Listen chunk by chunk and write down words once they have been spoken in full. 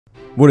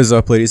What is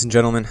up, ladies and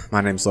gentlemen?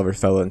 My name is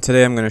Loverfella, and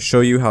today I'm going to show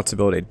you how to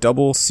build a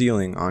double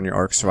ceiling on your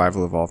Ark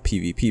Survival Evolved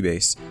PvP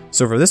base.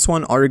 So for this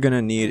one, all you're going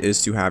to need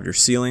is to have your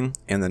ceiling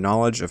and the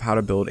knowledge of how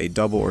to build a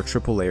double or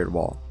triple layered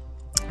wall.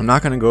 I'm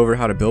not going to go over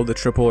how to build a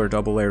triple or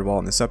double layered wall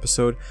in this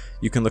episode.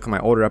 You can look at my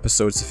older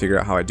episodes to figure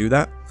out how I do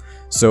that.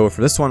 So for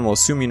this one, we'll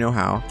assume you know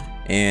how,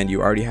 and you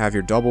already have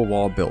your double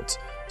wall built.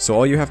 So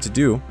all you have to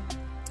do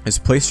is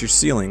place your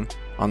ceiling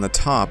on the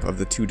top of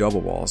the two double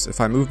walls. If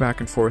I move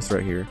back and forth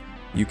right here,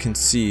 you can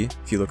see,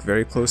 if you look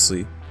very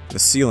closely, the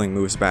ceiling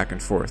moves back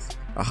and forth,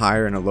 a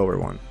higher and a lower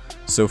one.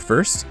 So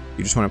first,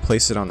 you just want to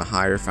place it on the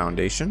higher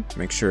foundation,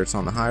 make sure it's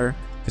on the higher.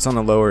 If it's on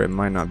the lower, it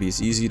might not be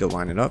as easy to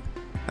line it up.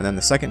 And then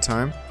the second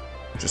time,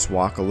 just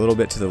walk a little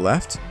bit to the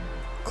left,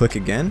 click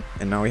again,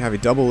 and now we have a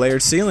double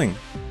layered ceiling.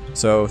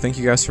 So thank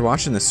you guys for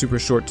watching this super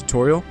short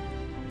tutorial.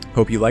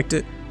 Hope you liked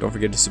it. Don't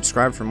forget to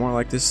subscribe for more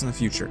like this in the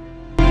future.